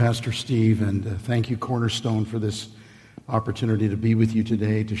Pastor Steve, and thank you, Cornerstone, for this opportunity to be with you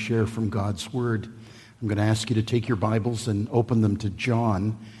today to share from God's Word. I'm going to ask you to take your Bibles and open them to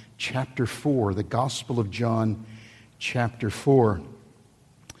John chapter 4, the Gospel of John chapter 4.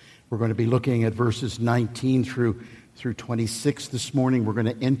 We're going to be looking at verses 19 through 26 this morning. We're going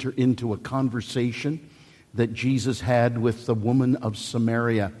to enter into a conversation that Jesus had with the woman of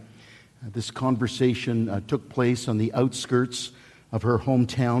Samaria. This conversation took place on the outskirts of her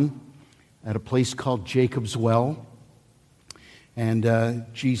hometown at a place called Jacob's Well. And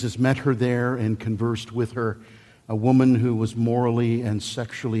Jesus met her there and conversed with her, a woman who was morally and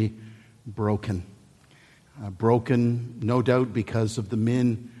sexually broken. Broken, no doubt, because of the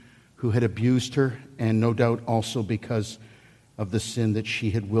men who had abused her, and no doubt also because of the sin that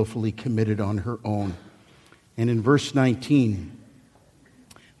she had willfully committed on her own. And in verse 19,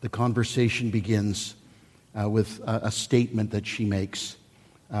 the conversation begins with a statement that she makes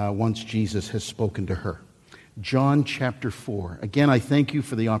once Jesus has spoken to her. John chapter 4. Again, I thank you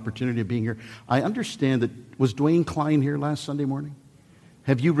for the opportunity of being here. I understand that, was Dwayne Klein here last Sunday morning?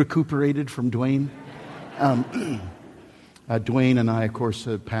 Have you recuperated from Dwayne? Dwayne and I, of course,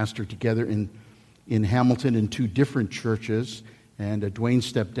 pastored together in Hamilton in two different churches, and Dwayne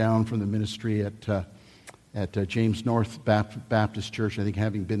stepped down from the ministry at James North Baptist Church, I think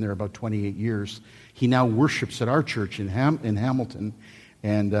having been there about 28 years. He now worships at our church in Hamilton,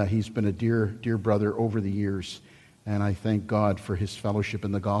 and he's been a dear brother over the years. And I thank God for his fellowship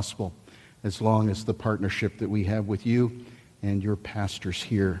in the gospel, as long as the partnership that we have with you and your pastors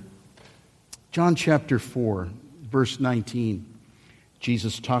here. John chapter 4, verse 19,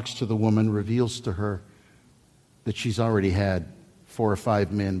 Jesus talks to the woman, reveals to her that she's already had 4 or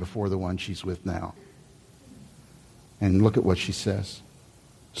 5 men before the one she's with now. And look at what she says.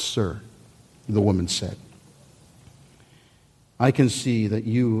 "Sir," the woman said, "I can see that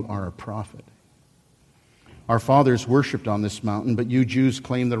you are a prophet. Our fathers worshipped on this mountain, but you Jews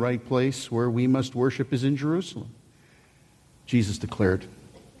claim the right place where we must worship is in Jerusalem." Jesus declared,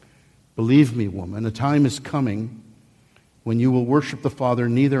 "Believe me, woman, a time is coming when you will worship the Father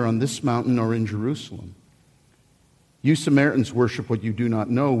neither on this mountain nor in Jerusalem. You Samaritans worship what you do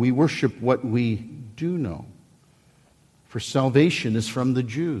not know. We worship what we do know. For salvation is from the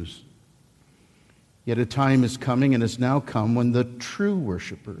Jews. Yet a time is coming and has now come when the true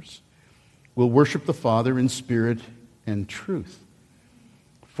worshipers will worship the Father in spirit and truth.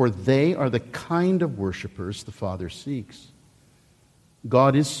 For they are the kind of worshipers the Father seeks.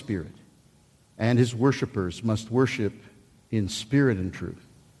 God is spirit, and his worshipers must worship in spirit and truth."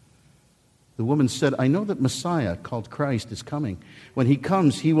 The woman said, "I know that Messiah, called Christ, is coming. When he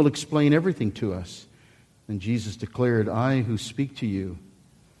comes, he will explain everything to us." And Jesus declared, "I who speak to you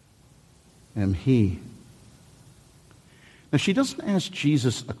am he." Now, she doesn't ask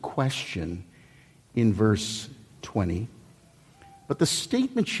Jesus a question in verse 20, but the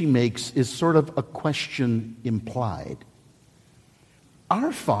statement she makes is sort of a question implied.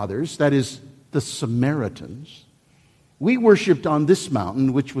 Our fathers, that is, the Samaritans, we worshipped on this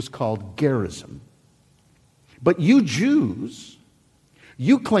mountain, which was called Gerizim. But you Jews,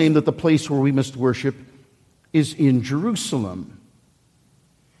 you claim that the place where we must worship is in Jerusalem.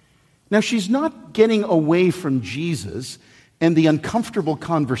 Now, she's not getting away from Jesus and the uncomfortable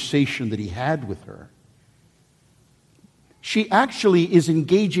conversation that he had with her. She actually is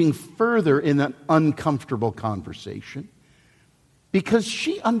engaging further in an uncomfortable conversation because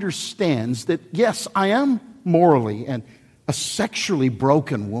she understands that, yes, I am morally and a sexually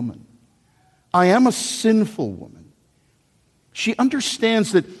broken woman. I am a sinful woman. She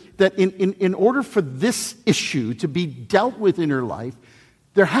understands that in order for this issue to be dealt with in her life,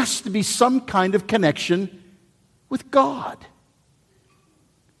 there has to be some kind of connection with God.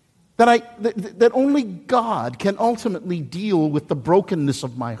 That only God can ultimately deal with the brokenness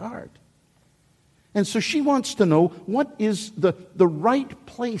of my heart. And so she wants to know, what is the right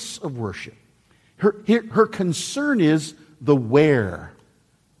place of worship? Her concern is the where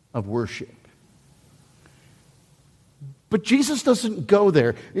of worship. But Jesus doesn't go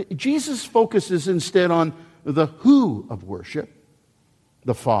there. Jesus focuses instead on the who of worship,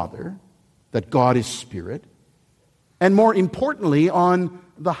 the Father, that God is spirit, and more importantly, on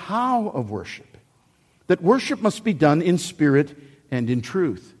the how of worship, that worship must be done in spirit and in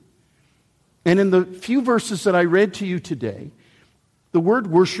truth. And in the few verses that I read to you today, the word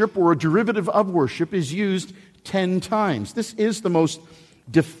worship, or a derivative of worship, is used 10 times. This is the most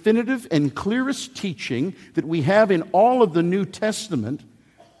definitive and clearest teaching that we have in all of the New Testament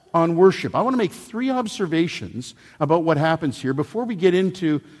on worship. I want to make 3 observations about what happens here before we get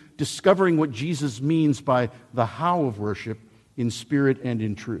into discovering what Jesus means by the how of worship in spirit and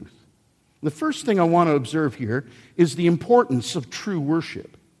in truth. The first thing I want to observe here is the importance of true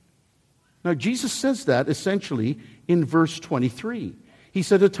worship. Now, Jesus says that essentially in verse 23. He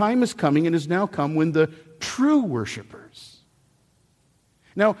said, "A time is coming and is now come when the true worshipers."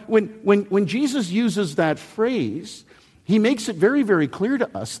 Now, when Jesus uses that phrase, he makes it very, very clear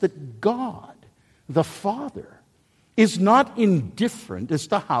to us that God, the Father, is not indifferent as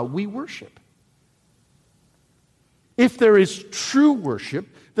to how we worship. If there is true worship,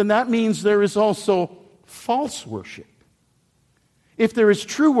 then that means there is also false worship. If there is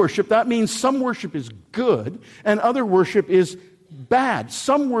true worship, that means some worship is good and other worship is bad.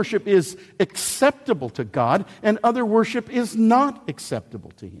 Some worship is acceptable to God and other worship is not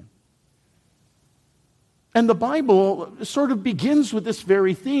acceptable to Him. And the Bible sort of begins with this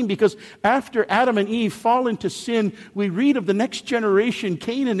very theme, because after Adam and Eve fall into sin, we read of the next generation,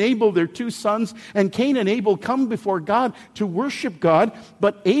 Cain and Abel, their two sons, and Cain and Abel come before God to worship God,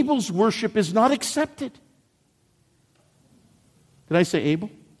 but Abel's worship is not accepted. Did I say Abel?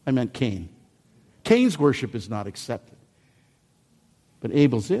 I meant Cain. Cain's worship is not accepted, but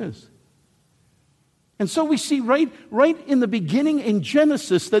Abel's is. And so we see right in the beginning in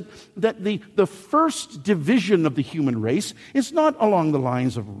Genesis that the first division of the human race is not along the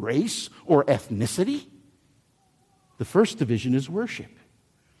lines of race or ethnicity. The first division is worship.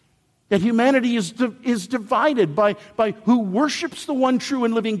 That humanity is divided by who worships the one true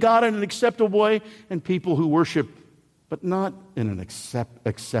and living God in an acceptable way, and people who worship, but not in an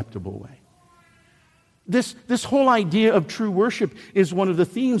acceptable way. This whole idea of true worship is one of the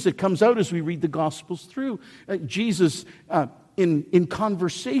themes that comes out as we read the Gospels through. Jesus, in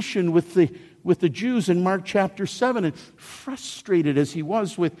conversation with the Jews in Mark chapter 7, and frustrated as he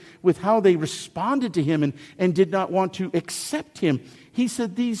was with how they responded to him and did not want to accept him, he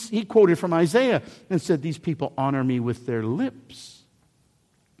said he quoted from Isaiah and said, "These people honor me with their lips.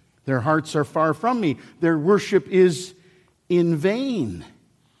 Their hearts are far from me. Their worship is in vain."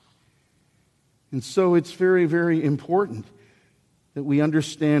 And so it's very, very important that we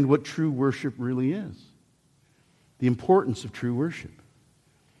understand what true worship really is. The importance of true worship.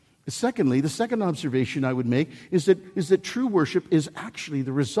 Secondly, the second observation I would make is that true worship is actually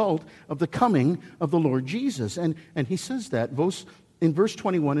the result of the coming of the Lord Jesus. And he says that in verse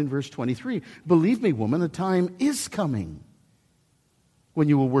 21 and verse 23. "Believe me, woman, the time is coming when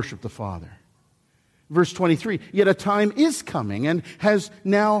you will worship the Father." Verse 23, "Yet a time is coming and has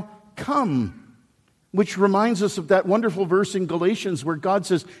now come," which reminds us of that wonderful verse in Galatians where God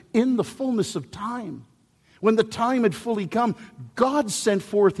says, "In the fullness of time," when the time had fully come, God sent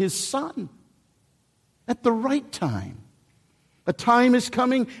forth His Son at the right time. A time is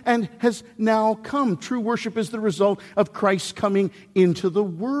coming and has now come. True worship is the result of Christ coming into the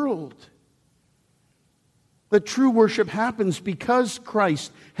world. That true worship happens because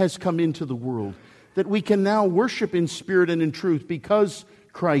Christ has come into the world. That we can now worship in spirit and in truth because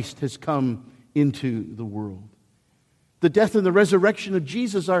Christ has come into the world. The death and the resurrection of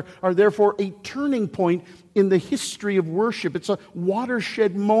Jesus are therefore a turning point in the history of worship. It's a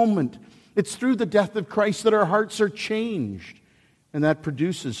watershed moment. It's through the death of Christ that our hearts are changed, and that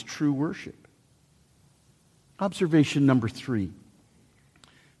produces true worship. Observation number 3.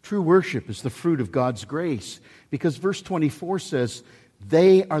 True worship is the fruit of God's grace, because verse 24 says,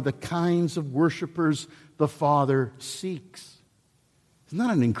 "They are the kinds of worshipers the Father seeks." Isn't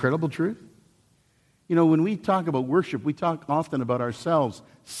that an incredible truth? You know, when we talk about worship, we talk often about ourselves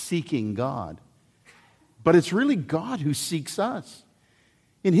seeking God. But it's really God who seeks us.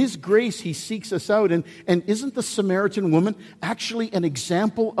 In His grace, He seeks us out. And isn't the Samaritan woman actually an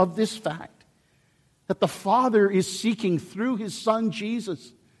example of this fact? That the Father is seeking through His Son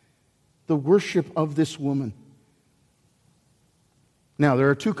Jesus the worship of this woman. Now, there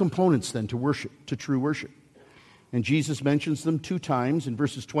are two components then to worship, to true worship. And Jesus mentions them 2 times in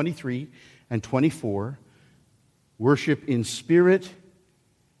verses 23 and 24. Worship in spirit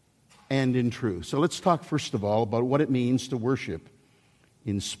and in truth. So let's talk first of all about what it means to worship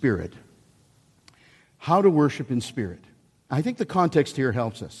in spirit. How to worship in spirit. I think the context here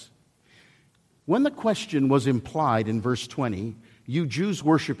helps us. When the question was implied in verse 20, "You Jews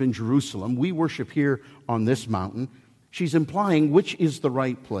worship in Jerusalem, we worship here on this mountain," she's implying which is the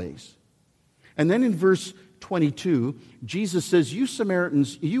right place. And then in verse 22, Jesus says, "You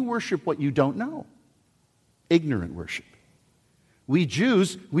Samaritans, you worship what you don't know." Ignorant worship. We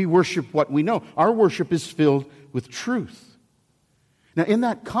Jews, we worship what we know. Our worship is filled with truth. Now, in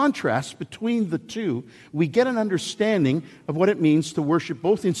that contrast between the two, we get an understanding of what it means to worship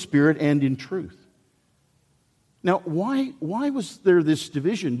both in spirit and in truth. Now, why was there this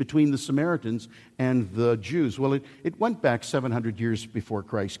division between the Samaritans and the Jews? Well, it went back 700 years before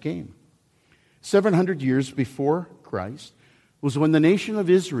Christ came. 700 years before Christ was when the nation of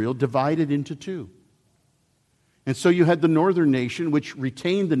Israel divided into two. And so you had the northern nation, which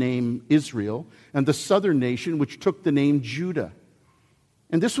retained the name Israel, and the southern nation, which took the name Judah.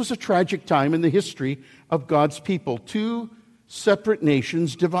 And this was a tragic time in the history of God's people. Two separate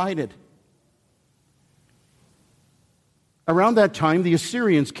nations divided. Around that time, the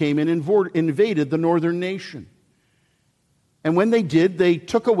Assyrians came in and invaded the northern nation. And when they did, they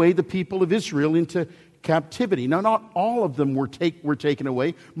took away the people of Israel into captivity. Now, not all of them were taken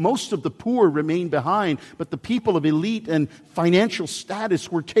away. Most of the poor remained behind, but the people of elite and financial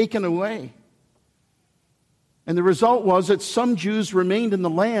status were taken away. And the result was that some Jews remained in the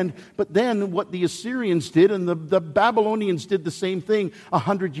land, but then what the Assyrians did, and the Babylonians did the same thing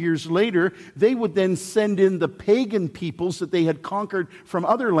 100 years later, they would then send in the pagan peoples that they had conquered from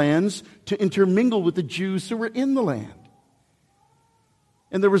other lands to intermingle with the Jews who were in the land.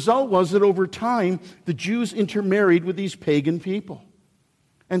 And the result was that over time, the Jews intermarried with these pagan people.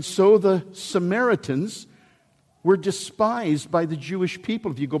 And so the Samaritans were despised by the Jewish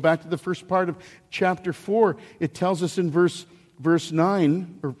people. If you go back to the first part of chapter 4, it tells us in verse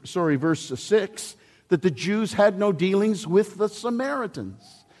 6, that the Jews had no dealings with the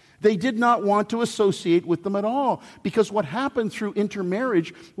Samaritans. They did not want to associate with them at all, because what happened through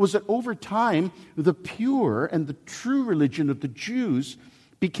intermarriage was that over time, the pure and the true religion of the Jews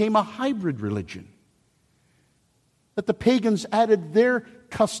became a hybrid religion. That the pagans added their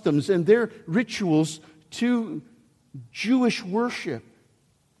customs and their rituals to Jewish worship.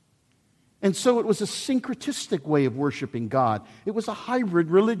 And so it was a syncretistic way of worshiping God. It was a hybrid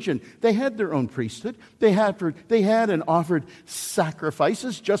religion. They had their own priesthood. They had and offered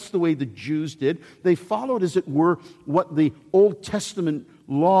sacrifices just the way the Jews did. They followed, as it were, what the Old Testament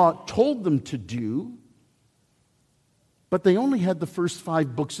law told them to do. But they only had the first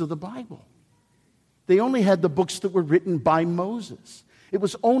 5 books of the Bible. They only had the books that were written by Moses. It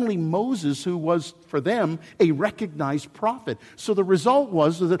was only Moses who was, for them, a recognized prophet. So the result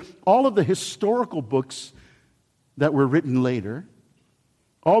was that all of the historical books that were written later,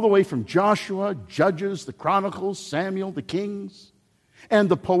 all the way from Joshua, Judges, the Chronicles, Samuel, the Kings, and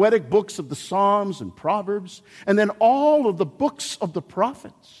the poetic books of the Psalms and Proverbs, and then all of the books of the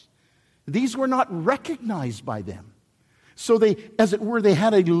prophets, these were not recognized by them. So they, as it were, they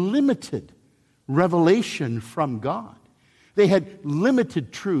had a limited revelation from God. They had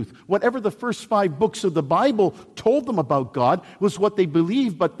limited truth. Whatever the first 5 books of the Bible told them about God was what they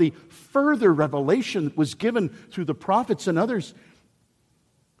believed, but the further revelation that was given through the prophets and others,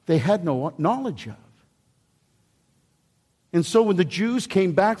 they had no knowledge of. And so when the Jews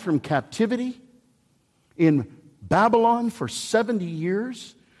came back from captivity in Babylon for 70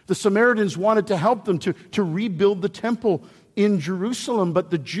 years, the Samaritans wanted to help them to rebuild the temple in Jerusalem,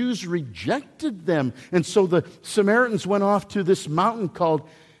 but the Jews rejected them. And so the Samaritans went off to this mountain called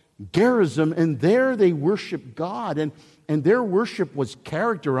Gerizim, and there they worshiped God. And their worship was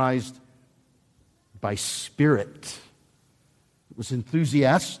characterized by spirit. It was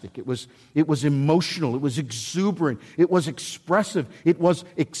enthusiastic. It was emotional. It was exuberant. It was expressive. It was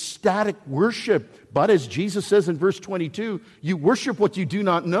ecstatic worship. But as Jesus says in verse 22, you worship what you do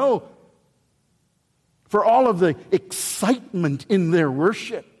not know. For all of the excitement in their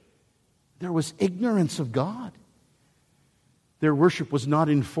worship, there was ignorance of God. Their worship was not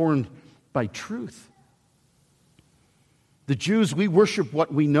informed by truth. The Jews, we worship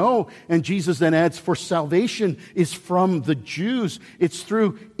what we know, and Jesus then adds, for salvation is from the Jews. It's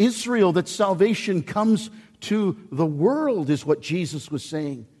through Israel that salvation comes to the world, is what Jesus was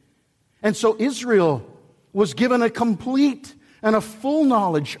saying. And so Israel was given a complete and a full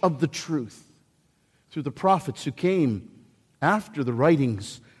knowledge of the truth through the prophets who came after the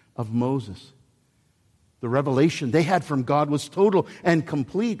writings of Moses. The revelation they had from God was total and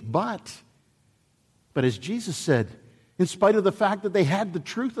complete, but as Jesus said, in spite of the fact that they had the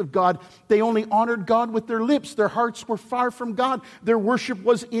truth of God, they only honored God with their lips. Their hearts were far from God. Their worship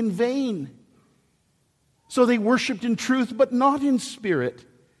was in vain. So they worshiped in truth, but not in spirit.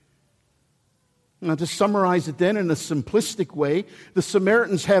 Now, to summarize it then in a simplistic way, the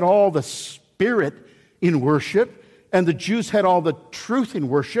Samaritans had all the spirit in worship, and the Jews had all the truth in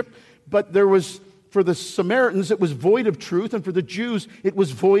worship, but there was, for the Samaritans, it was void of truth, and for the Jews, it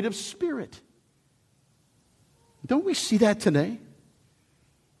was void of spirit. Don't we see that today?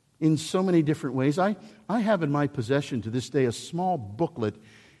 In so many different ways. I have in my possession to this day a small booklet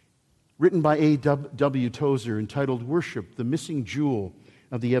written by A.W. Tozer entitled Worship, the Missing Jewel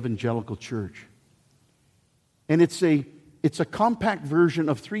of the Evangelical Church. And it's a compact version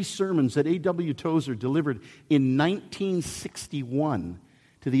of 3 sermons that A.W. Tozer delivered in 1961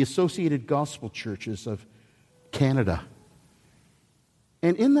 to the Associated Gospel Churches of Canada.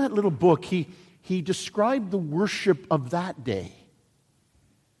 And in that little book, he described the worship of that day.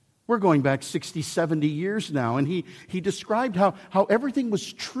 We're going back 60, 70 years now, and he described how everything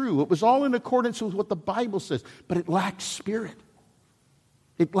was true. It was all in accordance with what the Bible says, but it lacked spirit.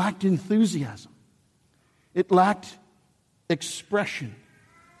 It lacked enthusiasm. It lacked expression.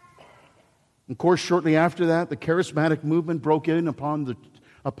 Of course, shortly after that, the charismatic movement broke in upon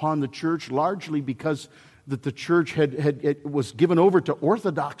the church, largely because that the church was given over to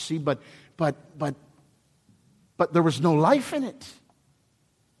orthodoxy, but there was no life in it.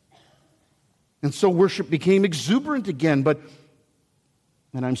 And so worship became exuberant again,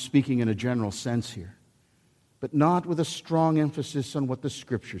 and I'm speaking in a general sense here, but not with a strong emphasis on what the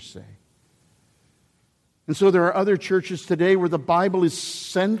Scriptures say. And so there are other churches today where the Bible is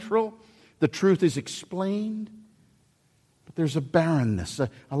central, the truth is explained, but there's a barrenness, a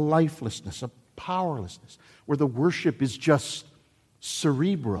lifelessness, a powerlessness, where the worship is just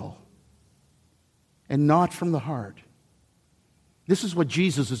cerebral and not from the heart. This is what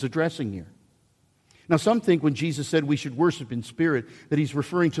Jesus is addressing here. Now, some think when Jesus said we should worship in spirit, that he's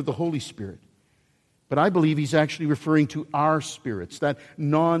referring to the Holy Spirit. But I believe he's actually referring to our spirits, that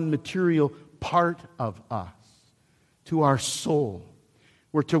non-material part of us, to our soul.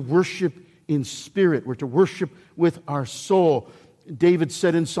 We're to worship in spirit. We're to worship with our soul. David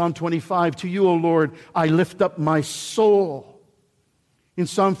said in Psalm 25, "To you, O Lord, I lift up my soul." In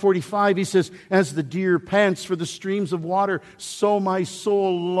Psalm 45, he says, "As the deer pants for the streams of water, so my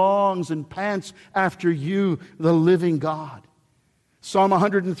soul longs and pants after you, the living God." Psalm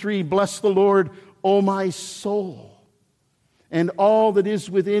 103, "Bless the Lord, O my soul, and all that is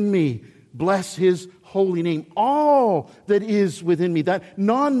within me, bless his holy name." All that is within me, that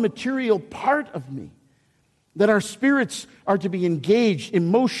non-material part of me, that our spirits are to be engaged,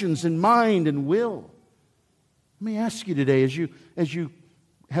 emotions and mind and will. Let me ask you today, as you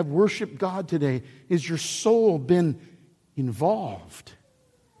have worshiped God today, has your soul been involved?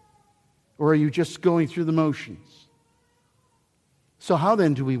 Or are you just going through the motions? So how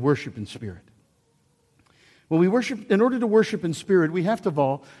then do we worship in spirit? Well, in order to worship in spirit, we have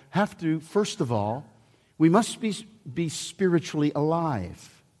to first of all, we must be spiritually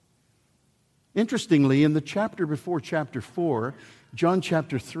alive. Interestingly, in the chapter before chapter 4, John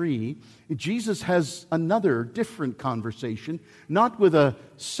chapter 3, Jesus has another different conversation, not with a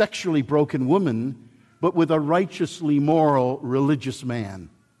sexually broken woman, but with a righteously moral religious man.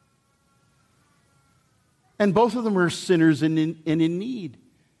 And both of them are sinners and in need.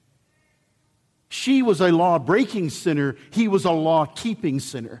 She was a law-breaking sinner. He was a law-keeping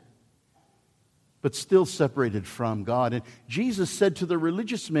sinner, but still separated from God. And Jesus said to the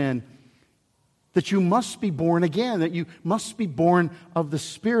religious man that you must be born again, that you must be born of the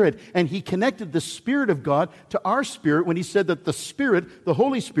Spirit. And he connected the Spirit of God to our spirit when he said that the Spirit, the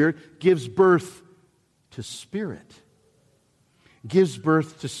Holy Spirit, gives birth to spirit. Gives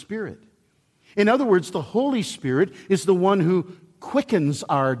birth to spirit. In other words, the Holy Spirit is the one who quickens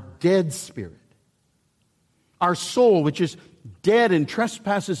our dead spirit. Our soul, which is dead in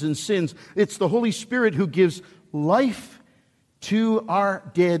trespasses and sins, it's the Holy Spirit who gives life to our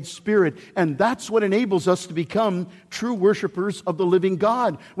dead spirit. And that's what enables us to become true worshipers of the living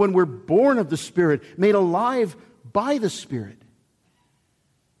God, when we're born of the Spirit, made alive by the Spirit.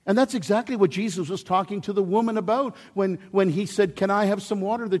 And that's exactly what Jesus was talking to the woman about when he said, "Can I have some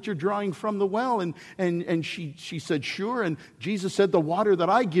water that you're drawing from the well?" And she said, "Sure." And Jesus said, "The water that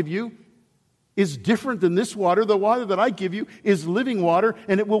I give you is different than this water. The water that I give you is living water,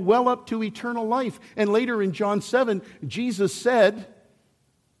 and it will well up to eternal life." And later in John 7, Jesus said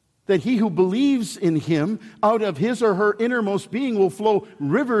that he who believes in him, out of his or her innermost being will flow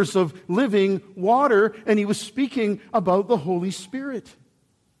rivers of living water. And he was speaking about the Holy Spirit.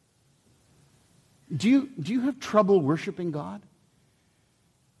 Do you have trouble worshiping God?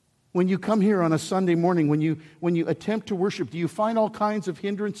 When you come here on a Sunday morning, when you attempt to worship, do you find all kinds of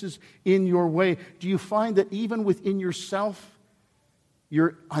hindrances in your way? Do you find that even within yourself,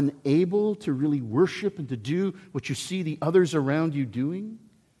 you're unable to really worship and to do what you see the others around you doing?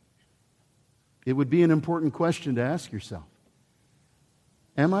 It would be an important question to ask yourself.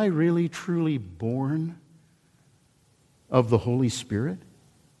 Am I really truly born of the Holy Spirit?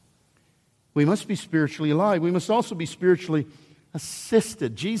 We must be spiritually alive. We must also be spiritually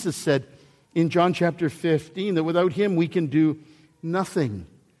assisted. Jesus said in John chapter 15 that without him we can do nothing.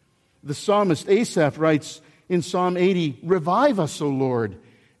 The psalmist Asaph writes in Psalm 80, "Revive us, O Lord,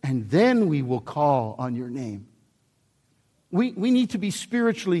 and then we will call on your name." We need to be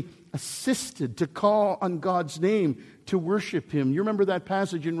spiritually assisted to call on God's name, to worship Him. You remember that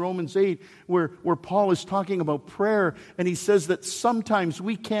passage in Romans 8 where Paul is talking about prayer, and he says that sometimes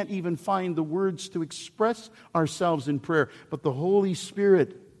we can't even find the words to express ourselves in prayer. But the Holy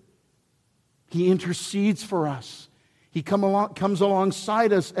Spirit, He intercedes for us. He comes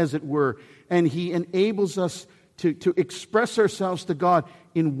alongside us, as it were, and He enables us to express ourselves to God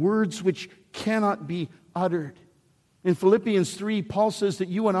in words which cannot be uttered. In Philippians 3, Paul says that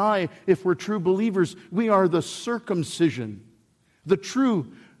you and I, if we're true believers, we are the circumcision, the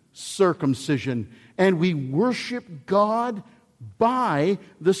true circumcision, and we worship God by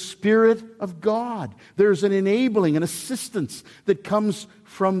the Spirit of God. There's an enabling, an assistance that comes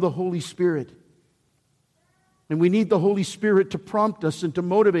from the Holy Spirit. And we need the Holy Spirit to prompt us and to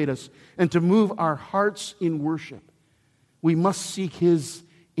motivate us and to move our hearts in worship. We must seek His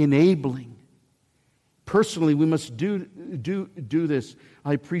enabling. Personally, we must do this.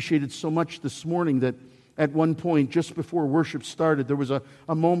 I appreciated so much this morning that at one point, just before worship started, there was a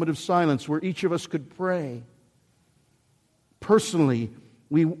moment of silence where each of us could pray. Personally,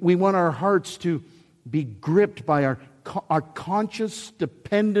 we want our hearts to be gripped by our conscious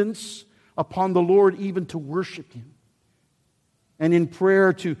dependence upon the Lord, even to worship Him. And in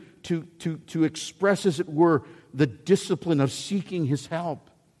prayer to express, as it were, the discipline of seeking His help.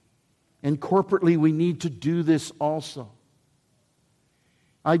 And corporately, we need to do this also.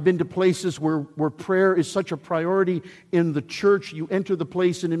 I've been to places where prayer is such a priority in the church. You enter the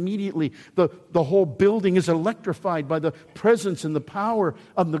place and immediately the whole building is electrified by the presence and the power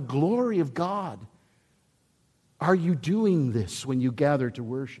of the glory of God. Are you doing this when you gather to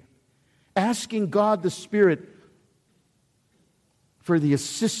worship? Asking God the Spirit for the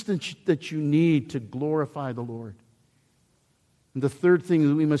assistance that you need to glorify the Lord. And the third thing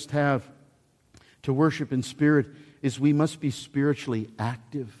that we must have to worship in spirit is we must be spiritually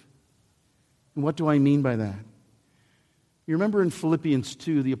active. And what do I mean by that? You remember in Philippians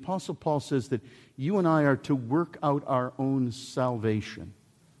 2, the Apostle Paul says that you and I are to work out our own salvation.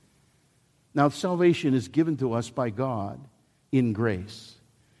 Now, salvation is given to us by God in grace.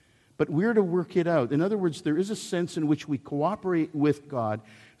 But we're to work it out. In other words, there is a sense in which we cooperate with God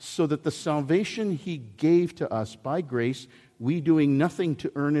so that the salvation He gave to us by grace, we doing nothing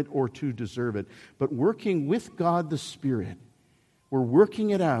to earn it or to deserve it, but working with God the Spirit, we're working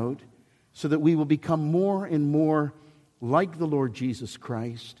it out so that we will become more and more like the Lord Jesus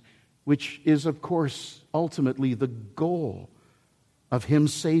Christ, which is, of course, ultimately the goal of Him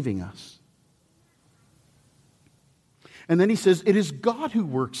saving us. And then he says, it is God who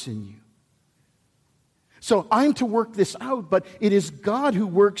works in you. So I'm to work this out, but it is God who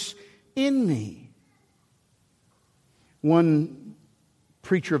works in me. One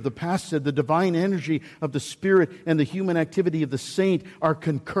preacher of the past said the divine energy of the Spirit and the human activity of the saint are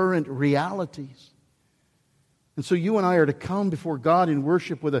concurrent realities. And so you and I are to come before God in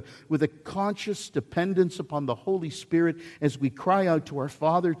worship with a conscious dependence upon the Holy Spirit as we cry out to our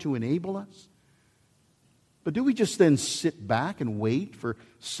Father to enable us. But do we just then sit back and wait for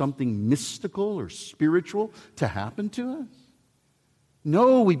something mystical or spiritual to happen to us?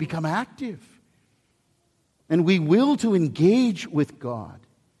 No, we become active. And we will to engage with God.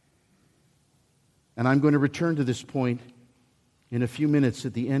 And I'm going to return to this point in a few minutes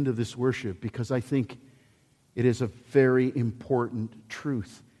at the end of this worship, because I think it is a very important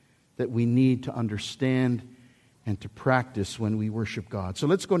truth that we need to understand and to practice when we worship God. So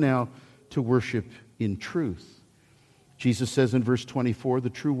let's go now to worship in truth. Jesus says in verse 24, the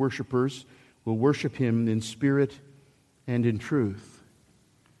true worshipers will worship Him in spirit and in truth.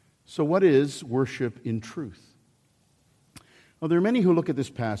 So what is worship in truth? Well, there are many who look at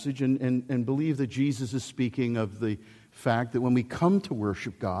this passage and believe that Jesus is speaking of the fact that when we come to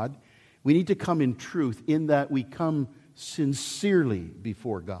worship God, we need to come in truth, in that we come sincerely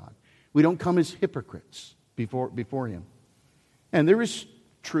before God. We don't come as hypocrites before Him. And there is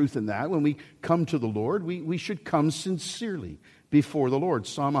truth in that. When we come to the Lord, we should come sincerely before the Lord.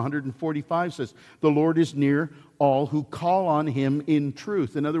 Psalm 145 says, the Lord is near all who call on Him in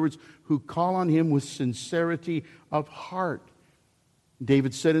truth. In other words, who call on Him with sincerity of heart.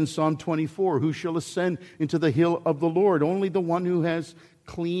 David said in Psalm 24, who shall ascend into the hill of the Lord? Only the one who has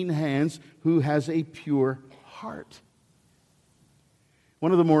clean hands, who has a pure heart.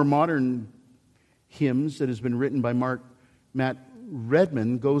 One of the more modern hymns that has been written by Matt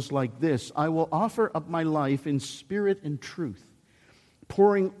Redman goes like this: I will offer up my life in spirit and truth,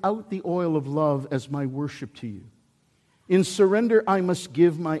 pouring out the oil of love as my worship to you. In surrender I must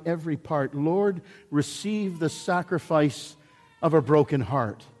give my every part. Lord, receive the sacrifice of a broken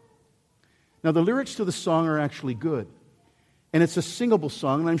heart. Now the lyrics to the song are actually good. And it's a singable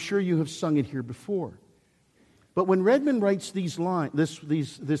song, and I'm sure you have sung it here before. But when Redmond writes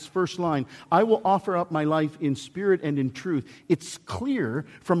this first line, I will offer up my life in spirit and in truth, it's clear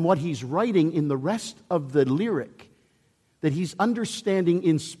from what he's writing in the rest of the lyric that he's understanding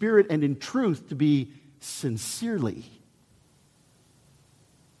in spirit and in truth to be sincerely.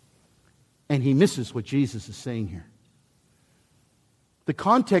 And he misses what Jesus is saying here. The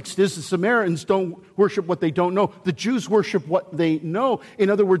context is the Samaritans don't worship what they don't know. The Jews worship what they know. In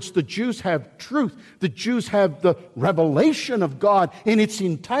other words, the Jews have truth. The Jews have the revelation of God in its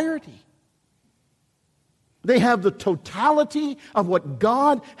entirety. They have the totality of what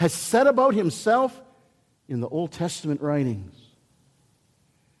God has said about himself in the Old Testament writings.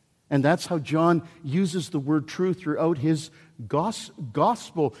 And that's how John uses the word truth throughout his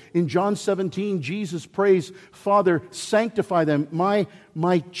gospel. In John 17, Jesus prays, Father, sanctify them.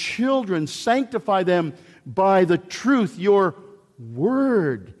 My children, sanctify them by the truth. Your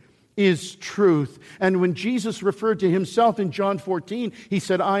word is truth. And when Jesus referred to himself in John 14, he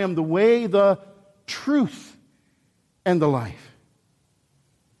said, I am the way, the truth, and the life.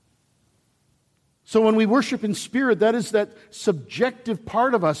 So when we worship in spirit, that is that subjective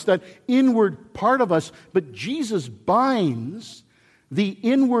part of us, that inward part of us. But Jesus binds the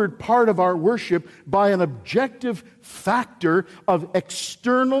inward part of our worship by an objective factor of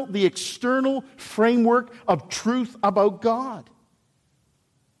the external framework of truth about God.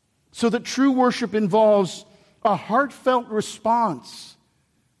 So that true worship involves a heartfelt response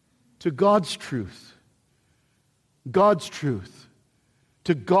to God's truth. God's truth.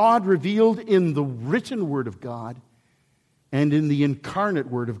 To God revealed in the written Word of God and in the incarnate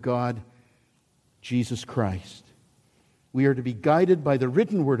Word of God, Jesus Christ. We are to be guided by the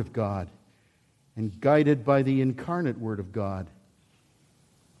written Word of God and guided by the incarnate Word of God,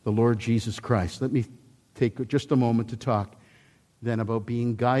 the Lord Jesus Christ. Let me take just a moment to talk then about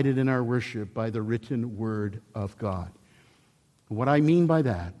being guided in our worship by the written Word of God. What I mean by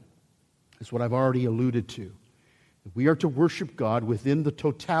that is what I've already alluded to. We are to worship God within the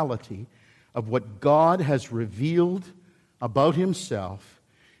totality of what God has revealed about himself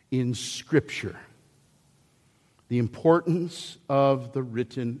in Scripture. The importance of the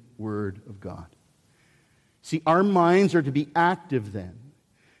written Word of God. See, our minds are to be active then,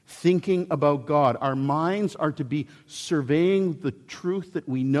 thinking about God. Our minds are to be surveying the truth that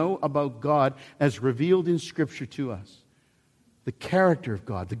we know about God as revealed in Scripture to us. The character of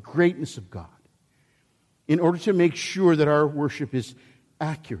God, the greatness of God. In order to make sure that our worship is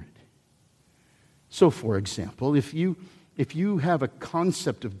accurate. So, for example, if you have a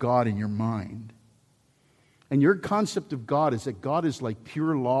concept of God in your mind, and your concept of God is that God is like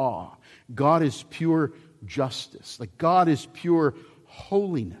pure law, God is pure justice, like God is pure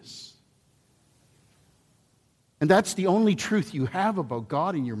holiness, and that's the only truth you have about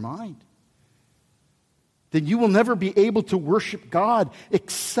God in your mind, then you will never be able to worship God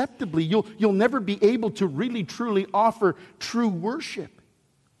acceptably. You'll never be able to really, truly offer true worship.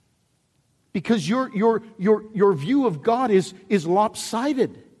 Because your view of God is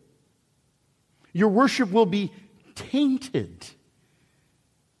lopsided. Your worship will be tainted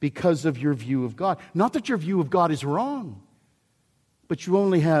because of your view of God. Not that your view of God is wrong, but you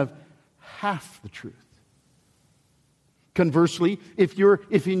only have half the truth. Conversely, if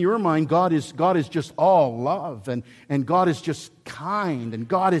in your mind God is just all love and God is just kind and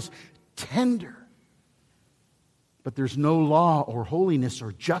God is tender, but there's no law or holiness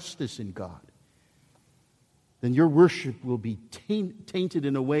or justice in God, then your worship will be tainted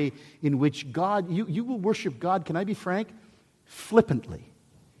in a way in which God, you will worship God, can I be frank, flippantly.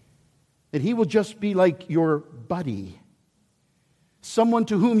 That he will just be like your buddy, someone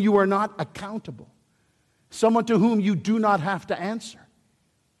to whom you are not accountable. Someone to whom you do not have to answer.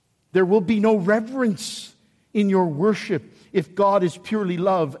 There will be no reverence in your worship if God is purely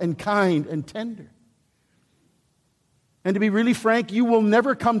love and kind and tender. And to be really frank, you will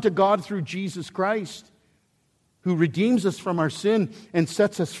never come to God through Jesus Christ, who redeems us from our sin and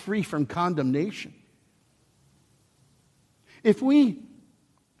sets us free from condemnation. If we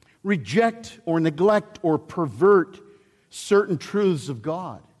reject or neglect or pervert certain truths of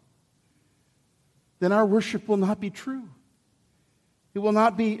God, then our worship will not be true. It will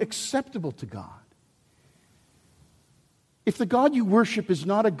not be acceptable to God. If the God you worship is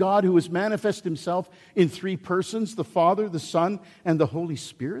not a God who has manifested himself in three persons, the Father, the Son, and the Holy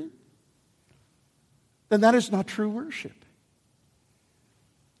Spirit, then that is not true worship.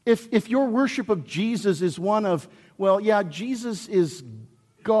 If your worship of Jesus is one of, well, yeah, Jesus is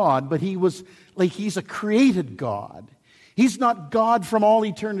God, but he's a created God. He's not God from all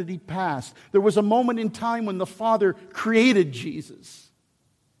eternity past. There was a moment in time when the Father created Jesus.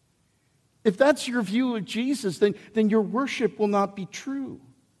 If that's your view of Jesus, then your worship will not be true.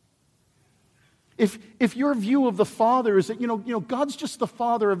 If your view of the Father is that, God's just the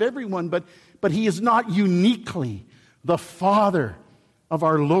Father of everyone, but He is not uniquely the Father of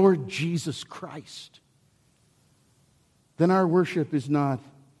our Lord Jesus Christ, then our worship is not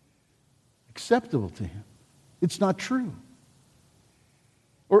acceptable to Him. It's not true.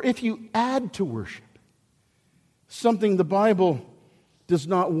 Or if you add to worship something the Bible does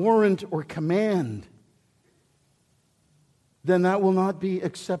not warrant or command, then that will not be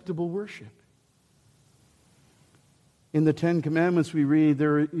acceptable worship. In the Ten Commandments we read,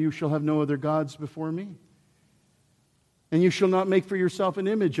 "You shall have no other gods before me. And you shall not make for yourself an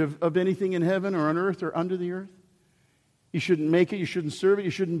image of anything in heaven or on earth or under the earth." You shouldn't make it, you shouldn't serve it,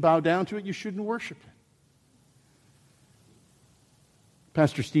 you shouldn't bow down to it, you shouldn't worship it.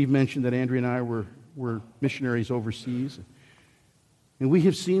 Pastor Steve mentioned that Andrea and I were missionaries overseas. And we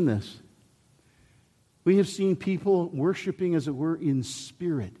have seen this. We have seen people worshiping, as it were, in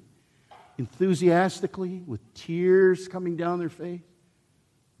spirit, enthusiastically, with tears coming down their face,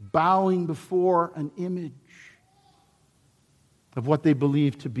 bowing before an image of what they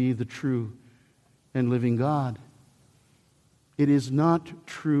believe to be the true and living God. It is not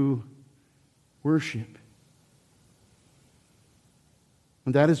true worship.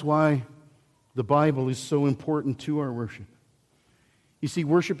 And that is why the Bible is so important to our worship. You see,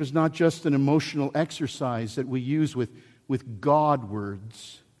 worship is not just an emotional exercise that we use with God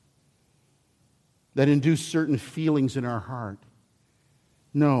words that induce certain feelings in our heart.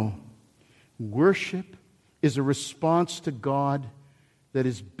 No, worship is a response to God that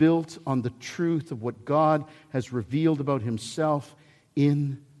is built on the truth of what God has revealed about Himself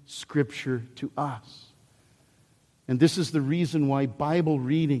in Scripture to us. And this is the reason why Bible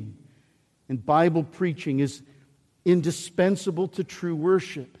reading and Bible preaching is indispensable to true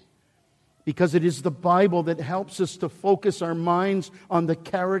worship, because it is the Bible that helps us to focus our minds on the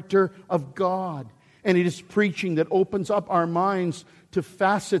character of God. And it is preaching that opens up our minds to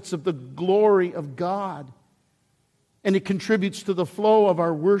facets of the glory of God. And it contributes to the flow of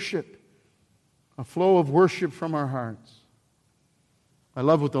our worship, a flow of worship from our hearts. I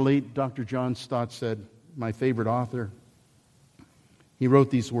love what the late Dr. John Stott said, my favorite author. He wrote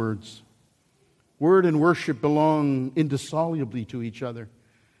these words: "Word and worship belong indissolubly to each other.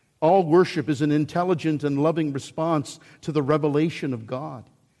 All worship is an intelligent and loving response to the revelation of God,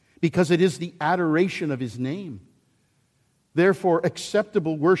 because it is the adoration of His name. Therefore,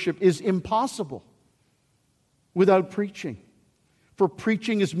 acceptable worship is impossible without preaching. For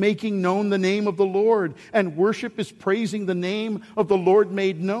preaching is making known the name of the Lord, and worship is praising the name of the Lord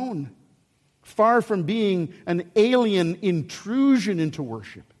made known. Far from being an alien intrusion into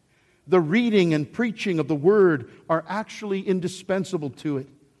worship, the reading and preaching of the Word are actually indispensable to it.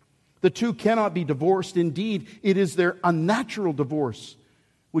 The two cannot be divorced. Indeed, it is their unnatural divorce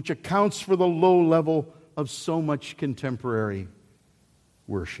which accounts for the low level of so much contemporary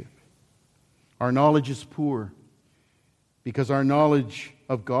worship. Our knowledge is poor because our knowledge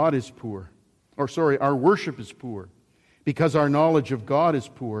of God is poor. Our worship is poor because our knowledge of God is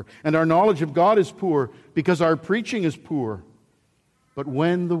poor. And our knowledge of God is poor because our preaching is poor. But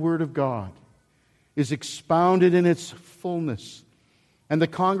when the Word of God is expounded in its fullness, and the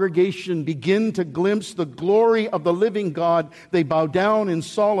congregation begin to glimpse the glory of the living God, they bow down in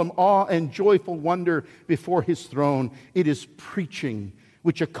solemn awe and joyful wonder before His throne. It is preaching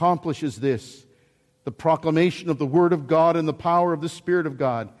which accomplishes this, the proclamation of the Word of God and the power of the Spirit of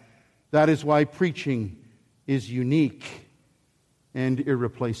God. That is why preaching is unique and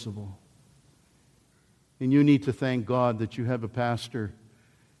irreplaceable. And you need to thank God that you have a pastor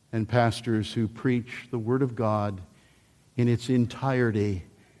and pastors who preach the Word of God in its entirety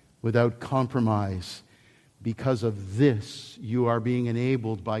without compromise. Because of this, you are being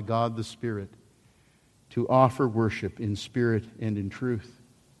enabled by God the Spirit to offer worship in spirit and in truth.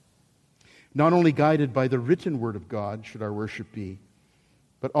 Not only guided by the written Word of God should our worship be,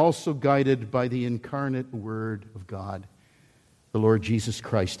 but also guided by the incarnate Word of God, the Lord Jesus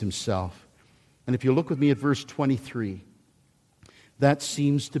Christ Himself. And if you look with me at verse 23, that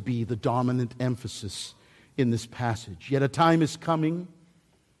seems to be the dominant emphasis in this passage. Yet a time is coming,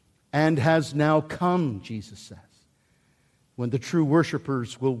 and has now come, Jesus says, when the true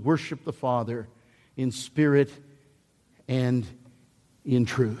worshipers will worship the Father in spirit and in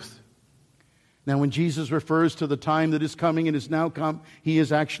truth. Now, when Jesus refers to the time that is coming and is now come, He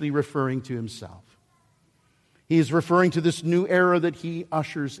is actually referring to Himself. He is referring to this new era that He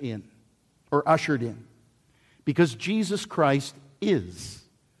ushered in. Because Jesus Christ is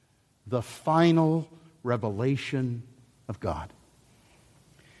the final revelation of God.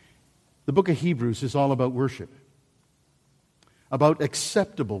 The book of Hebrews is all about worship, about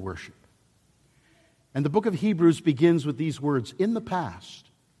acceptable worship. And the book of Hebrews begins with these words: in the past,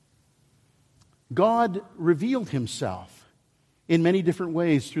 God revealed himself in many different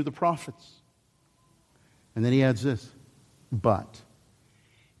ways through the prophets. And then he adds this: but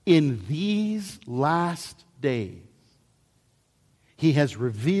in these last days, he has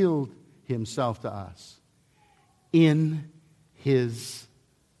revealed himself to us in his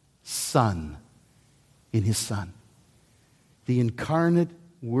Son. In his Son. The incarnate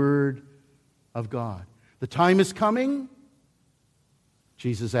Word of God. The time is coming,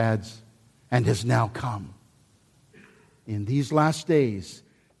 Jesus adds, and has now come. In these last days,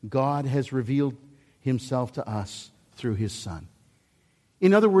 God has revealed himself to us through his Son.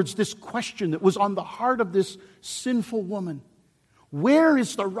 In other words, this question that was on the heart of this sinful woman: where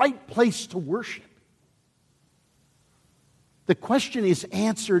is the right place to worship? The question is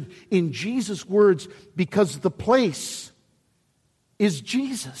answered in Jesus' words, because the place is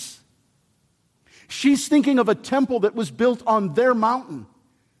Jesus. She's thinking of a temple that was built on their mountain.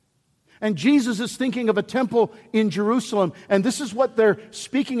 And Jesus is thinking of a temple in Jerusalem. And this is what they're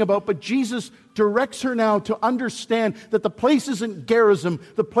speaking about. But Jesus directs her now to understand that the place isn't Gerizim.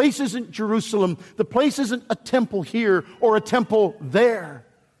 The place isn't Jerusalem. The place isn't a temple here or a temple there.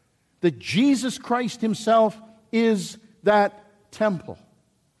 That Jesus Christ himself is that temple.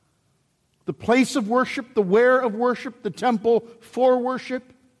 The place of worship, the where of worship, the temple for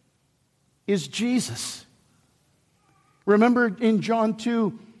worship is Jesus. Remember in John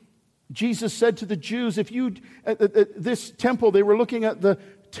 2, Jesus said to the Jews, if you, this temple, they were looking at the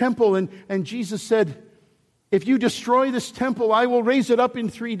temple, and Jesus said, if you destroy this temple, I will raise it up in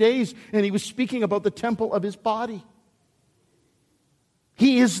 3 days. And he was speaking about the temple of his body.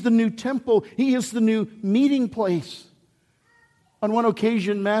 He is the new temple. He is the new meeting place. On one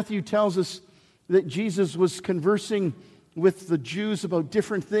occasion, Matthew tells us that Jesus was conversing with the Jews about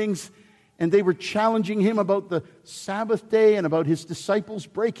different things, and they were challenging him about the Sabbath day and about his disciples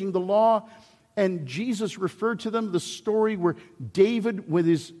breaking the law. And Jesus referred to them the story where David with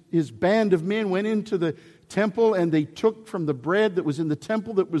his band of men went into the temple, and they took from the bread that was in the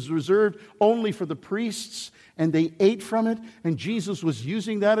temple that was reserved only for the priests, and they ate from it. And Jesus was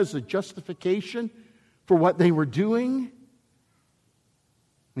using that as a justification for what they were doing.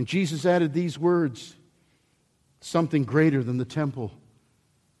 And Jesus added these words: something greater than the temple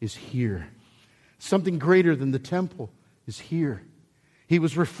is here. Something greater than the temple is here. He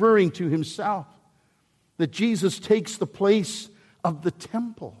was referring to himself, that Jesus takes the place of the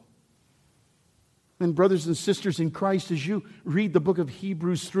temple. And brothers and sisters in Christ, as you read the book of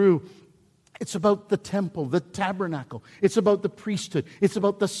Hebrews through, it's about the temple, the tabernacle. It's about the priesthood. It's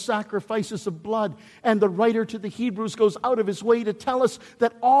about the sacrifices of blood. And the writer to the Hebrews goes out of his way to tell us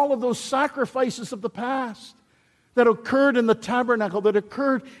that all of those sacrifices of the past that occurred in the tabernacle, that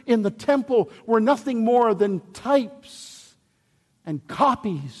occurred in the temple, were nothing more than types and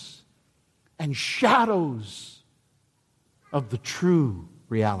copies and shadows of the true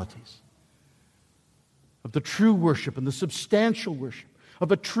realities, of the true worship and the substantial worship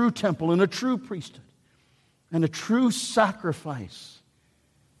of a true temple and a true priesthood and a true sacrifice.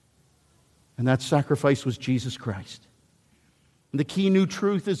 And that sacrifice was Jesus Christ. And the key new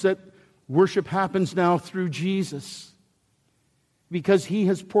truth is that worship happens now through Jesus, because he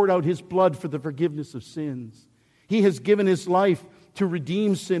has poured out his blood for the forgiveness of sins. He has given his life to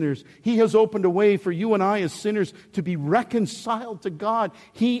redeem sinners. He has opened a way for you and I as sinners to be reconciled to God.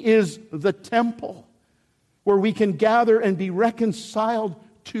 He is the temple where we can gather and be reconciled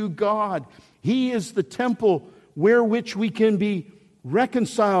to God. He is the temple where which we can be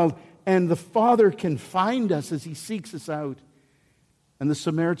reconciled, and the Father can find us as he seeks us out. And the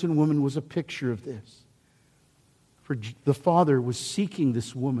Samaritan woman was a picture of this. For the Father was seeking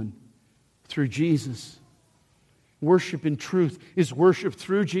this woman through Jesus. Worship in truth is worship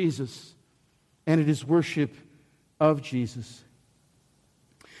through Jesus, and it is worship of Jesus.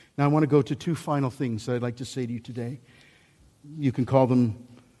 Now I want to go to two final things that I'd like to say to you today. You can call them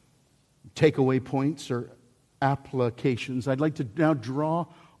takeaway points or applications. I'd like to now draw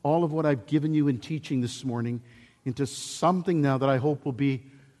all of what I've given you in teaching this morning into something now that I hope will be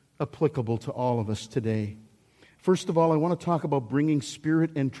applicable to all of us today. First of all, I want to talk about bringing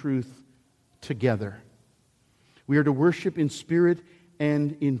spirit and truth together. We are to worship in spirit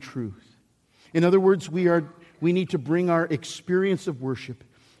and in truth. In other words, we need to bring our experience of worship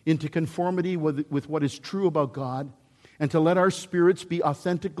into conformity with what is true about God, and to let our spirits be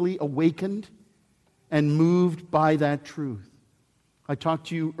authentically awakened and moved by that truth. I talked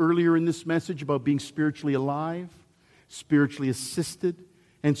to you earlier in this message about being spiritually alive, spiritually assisted,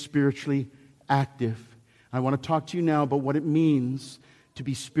 and spiritually active. I want to talk to you now about what it means to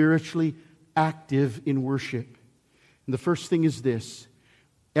be spiritually active in worship. And the first thing is this.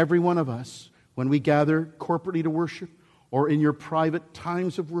 Every one of us, when we gather corporately to worship or in your private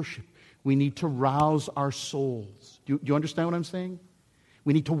times of worship, we need to rouse our souls. Do you understand what I'm saying?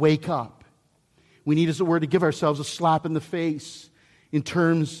 We need to wake up. We need, as it were, to give ourselves a slap in the face in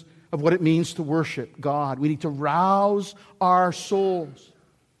terms of what it means to worship God. We need to rouse our souls.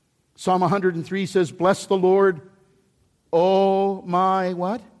 Psalm 103 says, "Bless the Lord, O my"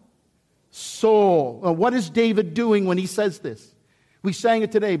 what? "Soul." Now, what is David doing when he says this? We sang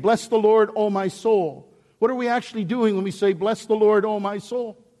it today, "Bless the Lord, O my soul." What are we actually doing when we say, "Bless the Lord, O my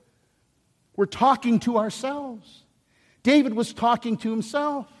soul"? We're talking to ourselves. David was talking to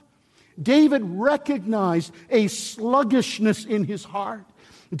himself. David recognized a sluggishness in his heart.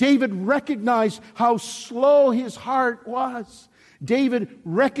 David recognized how slow his heart was. David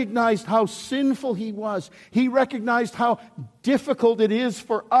recognized how sinful he was. He recognized how difficult it is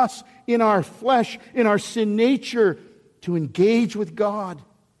for us in our flesh, in our sin nature, to engage with God.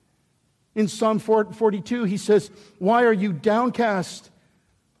 In Psalm 42, he says, "Why are you downcast,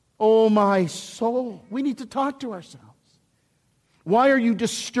 O my soul?" We need to talk to ourselves. "Why are you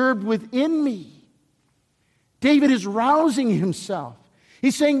disturbed within me?" David is rousing himself.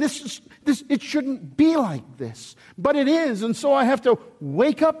 He's saying this it shouldn't be like this, but it is, and so I have to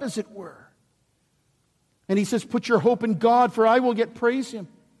wake up, as it were. And he says, "Put your hope in God, for I will yet praise Him."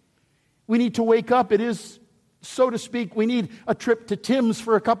 We need to wake up. It is, so to speak, we need a trip to Tim's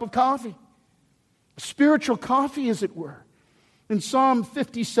for a cup of coffee. Spiritual coffee, as it were. In Psalm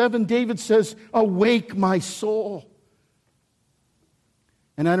 57, David says, "Awake, my soul."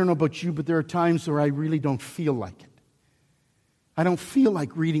 And I don't know about you, but there are times where I really don't feel like it. I don't feel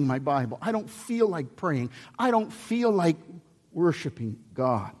like reading my Bible. I don't feel like praying. I don't feel like worshiping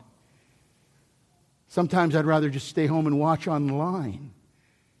God. Sometimes I'd rather just stay home and watch online.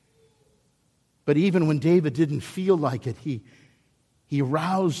 But even when David didn't feel like it, he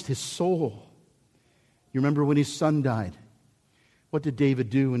aroused his soul. You remember when his son died? What did David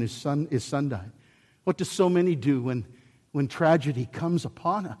do when his son died? What do so many do when tragedy comes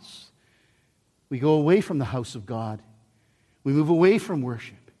upon us? We go away from the house of God. We move away from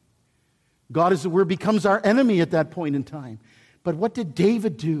worship. God, as it were, becomes our enemy at that point in time. But what did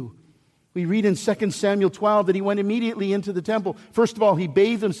David do? We read in 2 Samuel 12 that he went immediately into the temple. First of all, he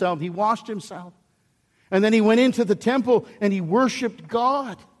bathed himself, he washed himself. And then he went into the temple and he worshiped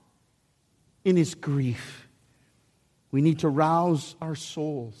God in his grief. We need to rouse our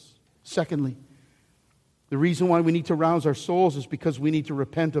souls. Secondly, the reason why we need to rouse our souls is because we need to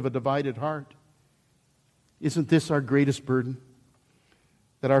repent of a divided heart. Isn't this our greatest burden?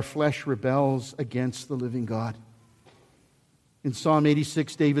 That our flesh rebels against the living God. In Psalm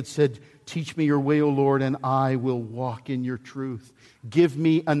 86, David said, "Teach me your way, O Lord, and I will walk in your truth. Give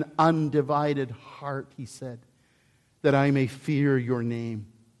me an undivided heart," he said, "that I may fear your name."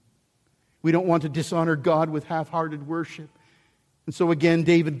 We don't want to dishonor God with half-hearted worship. And so again,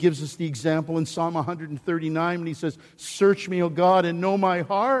 David gives us the example in Psalm 139 when he says, "Search me, O God, and know my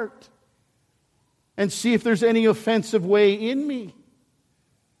heart, and see if there's any offensive way in me."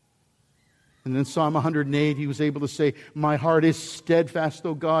 And then Psalm 108, he was able to say, "My heart is steadfast,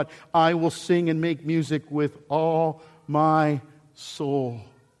 O God. I will sing and make music with all my soul."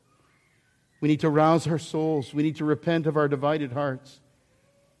 We need to rouse our souls. We need to repent of our divided hearts.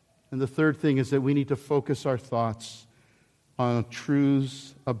 And the third thing is that we need to focus our thoughts on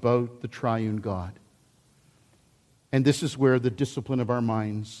truths about the triune God. And this is where the discipline of our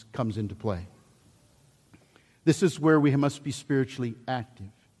minds comes into play. This is where we must be spiritually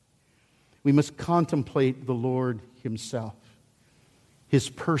active. We must contemplate the Lord Himself, His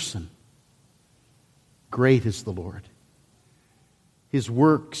person. Great is the Lord. His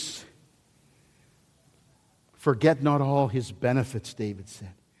works. Forget not all His benefits, David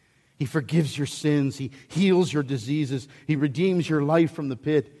said. He forgives your sins. He heals your diseases. He redeems your life from the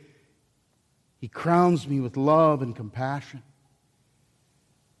pit. He crowns me with love and compassion.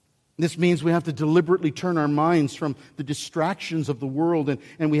 This means we have to deliberately turn our minds from the distractions of the world,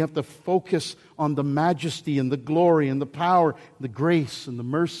 and we have to focus on the majesty and the glory and the power, the grace and the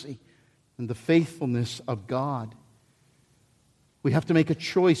mercy and the faithfulness of God. We have to make a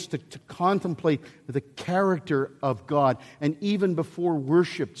choice to contemplate the character of God, and even before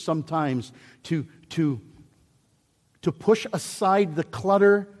worship, sometimes to push aside the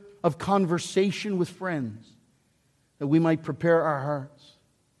clutter of conversation with friends, that we might prepare our hearts.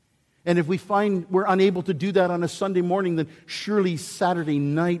 And if we find we're unable to do that on a Sunday morning, then surely Saturday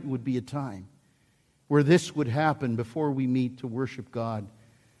night would be a time where this would happen before we meet to worship God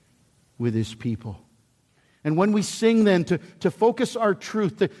with His people. And when we sing then, to focus our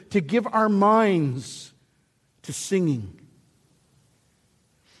truth, to give our minds to singing.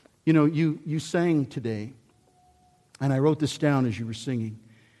 You know, you sang today, and I wrote this down as you were singing.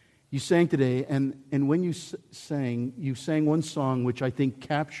 You sang today, and when you sang one song which I think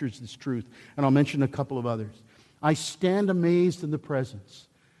captures this truth, and I'll mention a couple of others. I stand amazed in the presence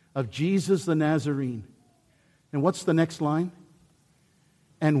of Jesus the Nazarene. And what's the next line?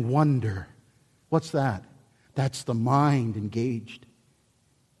 And wonder. What's that? That's the mind engaged.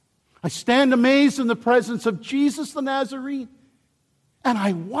 I stand amazed in the presence of Jesus the Nazarene, and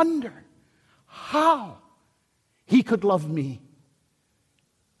I wonder how He could love me,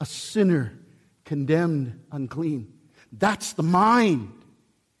 a sinner, condemned, unclean. That's the mind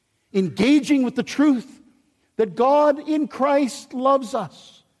engaging with the truth that God in Christ loves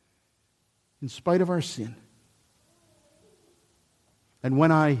us in spite of our sin. And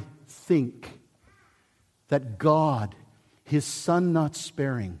when I think that God, His Son not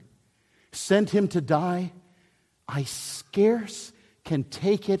sparing, sent Him to die, I scarce can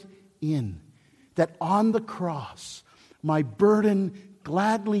take it in that on the cross, my burden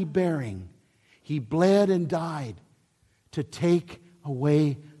gladly bearing, He bled and died to take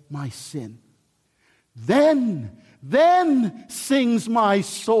away my sin. Then sings my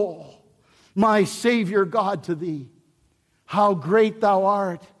soul, my Savior God, to Thee. How great Thou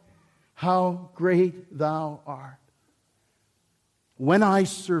art! How great Thou art! When I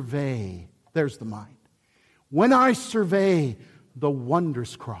survey, there's the mind. When I survey the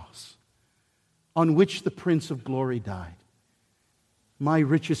wondrous cross on which the Prince of Glory died, my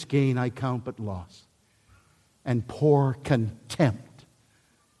richest gain I count but loss, and pour contempt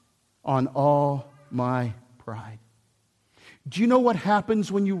on all my pride. Do you know what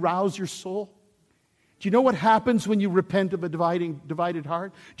happens when you rouse your soul? Do you know what happens when you repent of a divided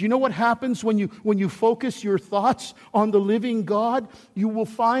heart? Do you know what happens when you focus your thoughts on the living God? You will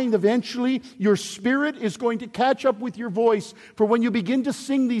find eventually your spirit is going to catch up with your voice. For when you begin to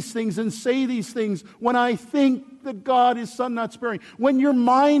sing these things and say these things, when I think that God is Son not sparing, when your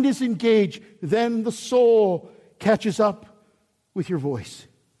mind is engaged, then the soul catches up with your voice.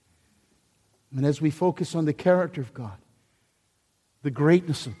 And as we focus on the character of God, the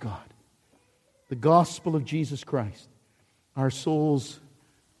greatness of God, the gospel of Jesus Christ, our souls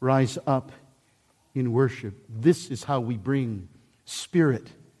rise up in worship. This is how we bring spirit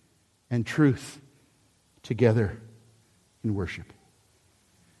and truth together in worship.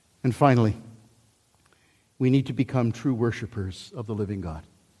 And finally, we need to become true worshipers of the living God.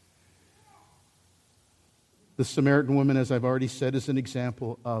 The Samaritan woman, as I've already said, is an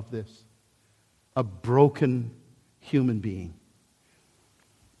example of this. A broken human being.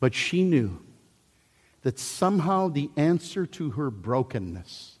 But she knew that somehow the answer to her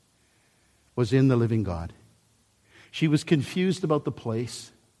brokenness was in the living God. She was confused about the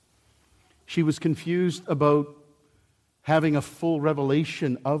place. She was confused about having a full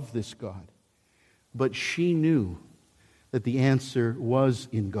revelation of this God. But she knew that the answer was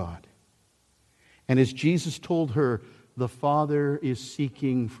in God. And as Jesus told her, the Father is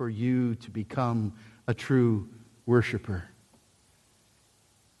seeking for you to become a true worshiper.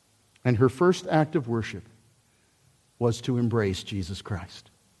 And her first act of worship was to embrace Jesus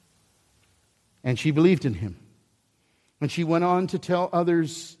Christ. And she believed in Him. And she went on to tell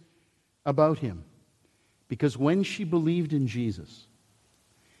others about Him. Because when she believed in Jesus,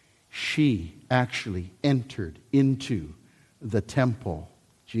 she actually entered into the temple,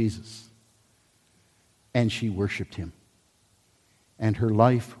 Jesus. And she worshiped Him. And her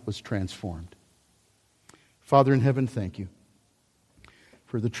life was transformed. Father in heaven, thank You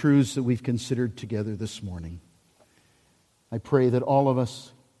for the truths that we've considered together this morning. I pray that all of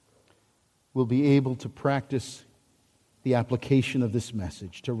us will be able to practice the application of this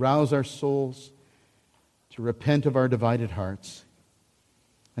message, to rouse our souls, to repent of our divided hearts,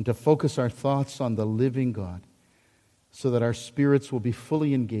 and to focus our thoughts on the living God, so that our spirits will be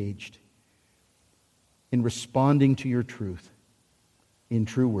fully engaged in responding to Your truth in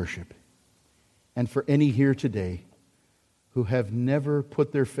true worship. And for any here today who have never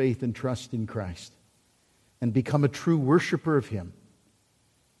put their faith and trust in Christ and become a true worshiper of Him,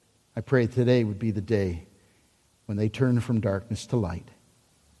 I pray today would be the day when they turn from darkness to light.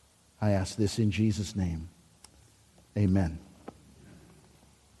 I ask this in Jesus' name. Amen.